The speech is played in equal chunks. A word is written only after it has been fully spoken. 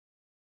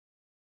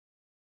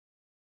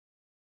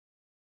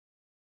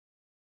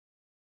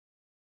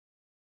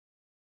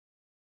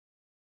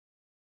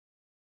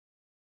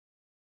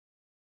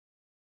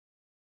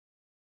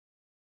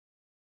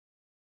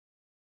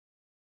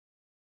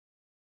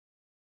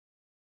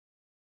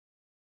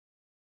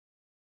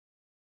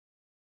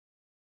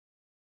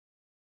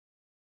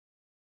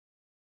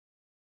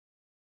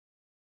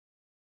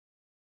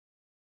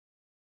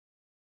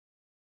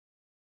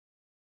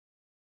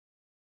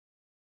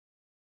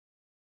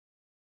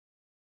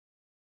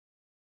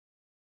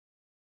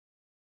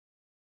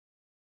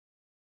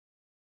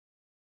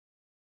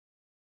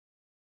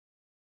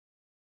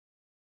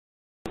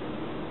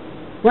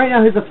Right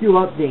now, here's a few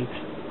updates.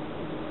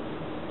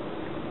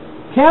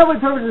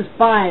 Tabloid Purposes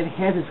 5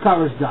 has its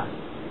covers done.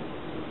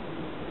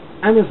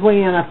 I'm just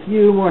waiting on a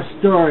few more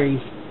stories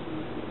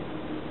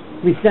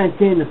to be sent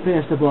in to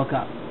finish the book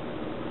up.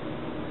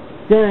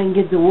 Then I can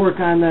get to work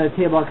on the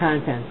table of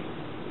contents.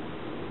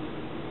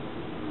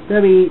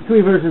 There'll be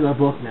 3 versions of the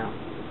book now.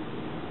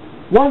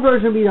 One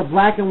version will be the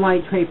black and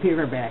white trade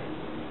paperback.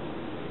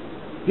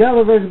 The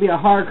other version will be a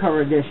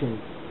hardcover edition.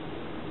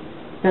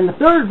 Then the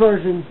third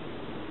version,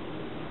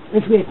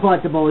 it's going to be a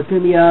collectible. It's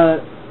going to be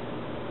a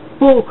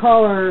full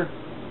color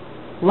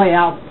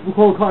layout,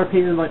 full color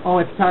pages with all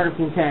its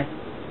photography and text,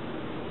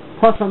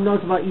 plus some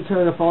notes about each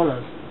of the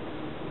photos.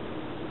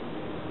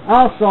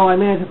 Also, I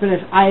managed to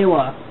finish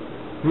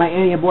I.O.W.A, my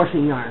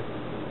anti-abortion yarn.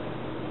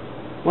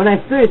 When I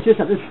finished this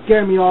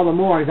scared me all the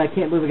more because I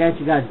can't believe I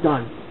actually got it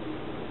done.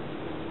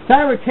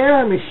 Cyber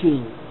Terror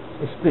Machine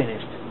is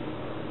finished.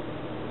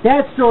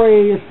 That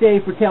story is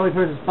saved for Tabloid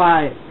Purposes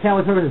 5,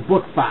 Tabloid Purposes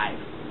Book 5.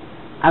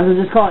 I was going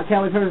to just call it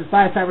Tabloid Purposes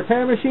 5 Cyber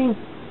Terror Machine,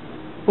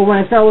 but when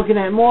I start looking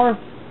at more,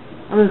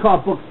 I'm going to call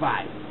it Book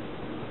 5.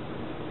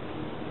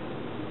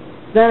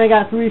 Then I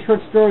got 3 short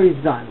stories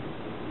done,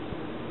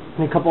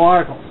 and a couple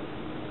articles.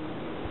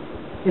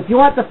 If you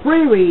want the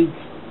free reads,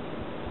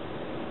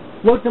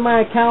 look to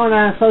my account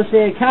on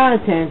associated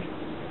content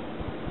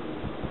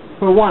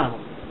for one of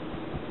them.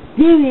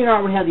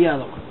 DeviantArt would have the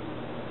other one.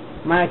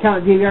 My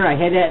account at DeviantArt, I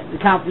had that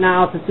account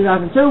now since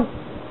 2002.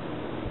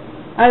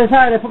 I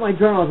decided to put my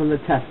journalism to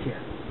test here.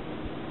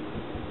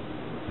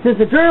 Since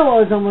the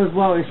journalism was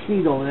well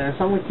received over there,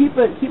 so I'm going to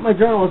keep my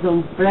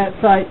journalism for that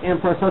site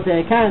and for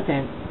associated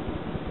content,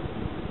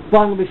 but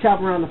I'm going to be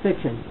shopping around the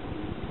fiction.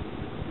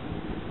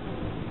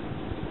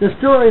 The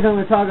stories I'm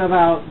going to talk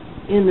about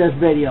in this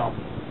video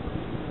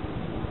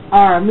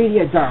are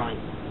Media Darling.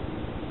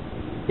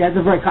 That's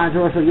a very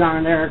controversial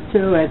yarn there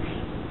too. It's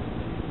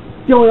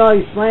dealing with all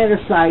these slander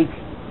sites,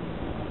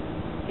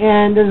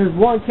 and there's this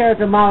one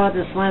character model at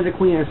the slander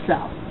queen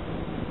herself.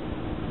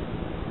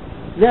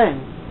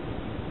 Then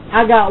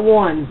I got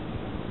one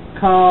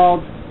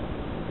called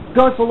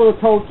Ghost of Little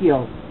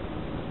Tokyo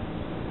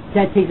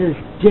that takes this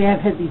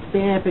jab at these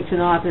fan fiction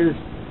authors.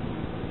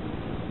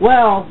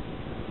 Well,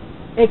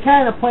 it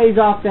kind of plays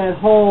off that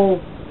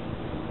whole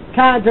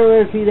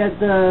controversy that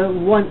the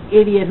one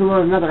idiot who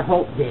wrote Another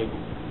Hope did.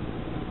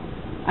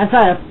 I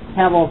decided to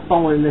have a little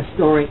fun with this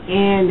story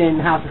and in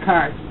House of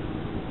Cards.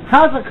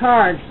 House of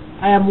Cards,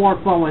 I have more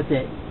fun with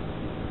it.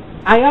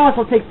 I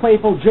also take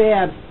playful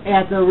jabs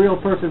at the real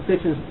person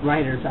fiction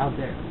writers out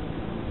there.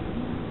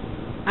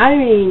 I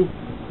mean,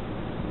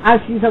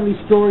 I've seen some of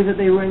these stories that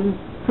they've written,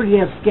 pretty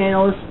damn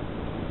scandalous.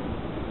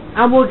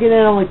 I'm looking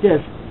at them like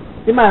this.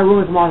 They might have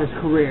ruined some authors'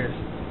 careers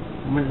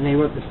when they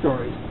wrote the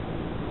stories.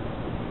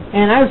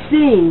 And I've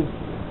seen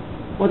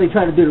what they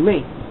try to do to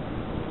me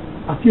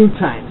a few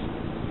times.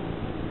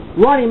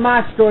 Writing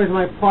mock stories of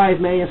my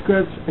prized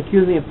manuscripts,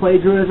 accusing me of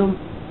plagiarism,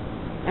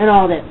 and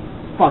all that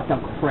fucked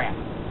up crap.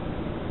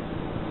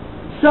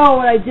 So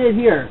what I did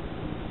here,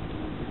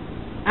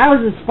 I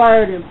was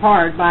inspired in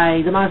part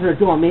by The Monster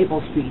Duel on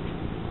Maple Street.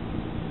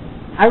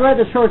 I read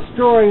the short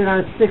story when I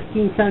was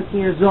 16, 17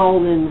 years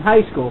old in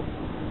high school.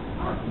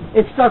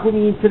 It stuck with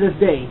me to this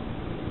day.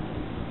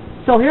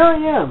 So here I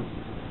am.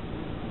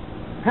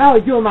 How I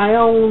do my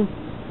own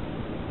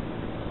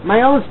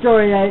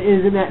story that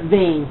is in that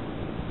vein,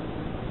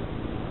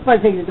 but I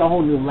take it to a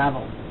whole new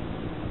level.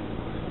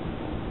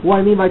 What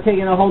I mean by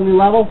taking it to a whole new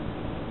level?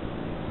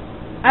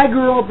 I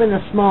grew up in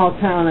a small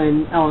town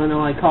in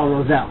Illinois called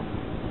Roselle.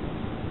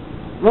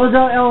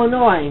 Roselle,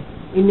 Illinois,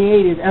 in the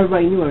 80s,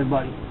 everybody knew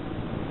everybody.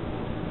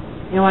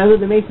 And when I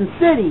lived in Mason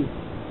City,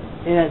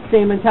 in that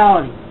same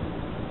mentality,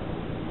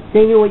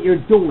 they knew what you're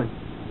doing.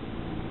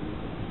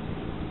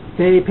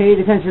 They paid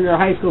attention to their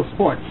high school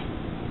sports.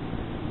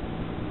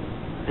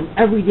 And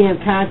every damn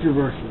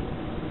controversy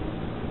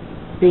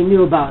they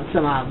knew about in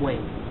some odd way.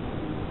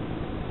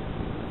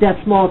 That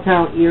small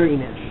town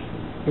eeriness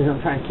is what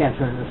I'm trying to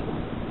capture in this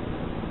one.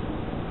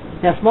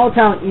 That small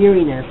town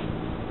eeriness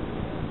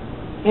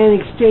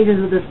and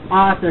exchanges with this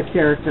author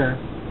character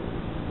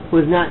who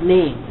is not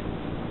named.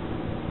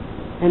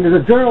 And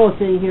there's a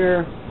journalist in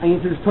here I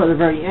introduced toward the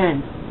very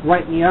end,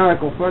 writing the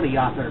article for the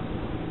author.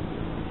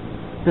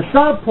 The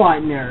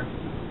subplot in there,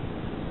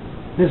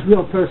 this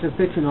real person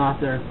fiction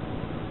author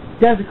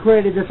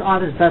desecrated this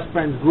author's best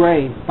friend's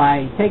grave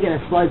by taking a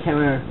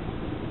sledgehammer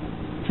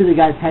to the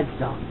guy's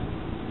headstone.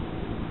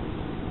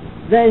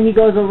 Then he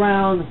goes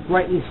around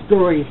writing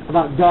stories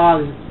about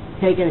dogs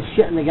taking a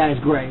shit in the guy's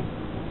grave.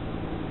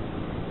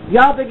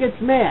 The author gets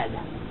mad.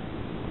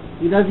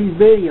 He does these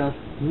videos,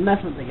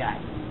 mess with the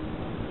guy,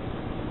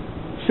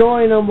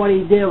 showing him what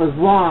he did was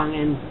wrong,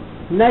 and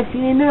next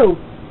thing he knew,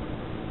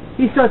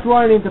 he starts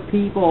running into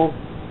people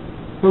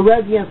who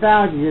read the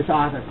anthology this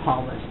author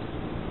published.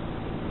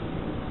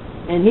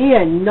 And he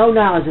had no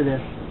knowledge of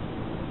this.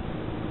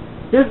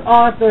 This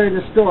author in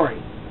the story,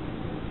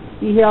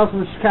 he hails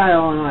from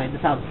Chicago, Illinois,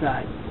 the South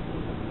Side.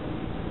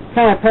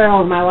 Kind of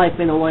parallels my life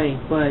in a way,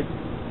 but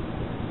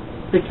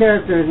the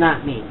character is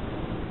not me.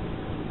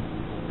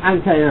 I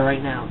can tell you that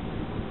right now.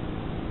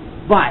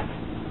 But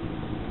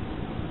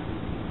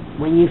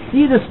when you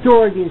see the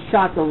story being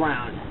shopped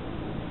around,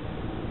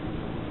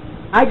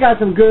 I got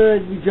some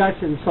good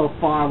rejections so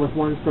far with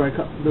one story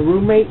called The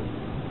Roommate.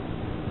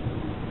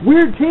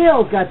 Weird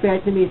Tales got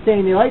back to me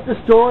saying they like the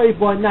story,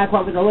 but not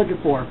quite what they're looking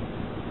for.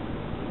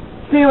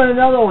 Same with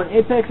another one,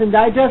 Apex and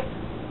Digest.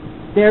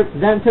 They're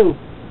them too.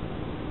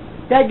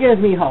 That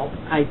gives me hope,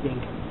 I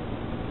think.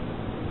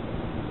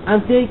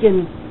 I'm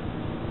thinking,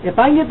 if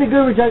I can get the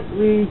good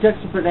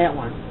rejection for that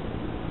one,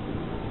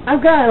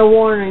 I'm kind of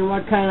wondering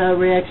what kind of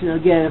reaction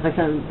I'll get if I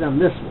send them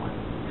this one,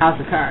 House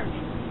of Cards.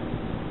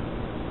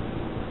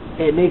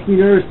 It makes me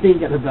nervous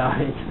thinking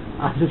about it.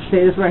 I'll just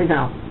say this right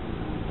now.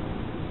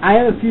 I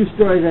have a few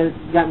stories that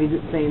got me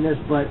saying this,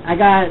 but I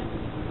got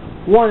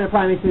one that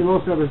probably makes me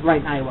most nervous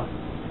right in I.O.W.A.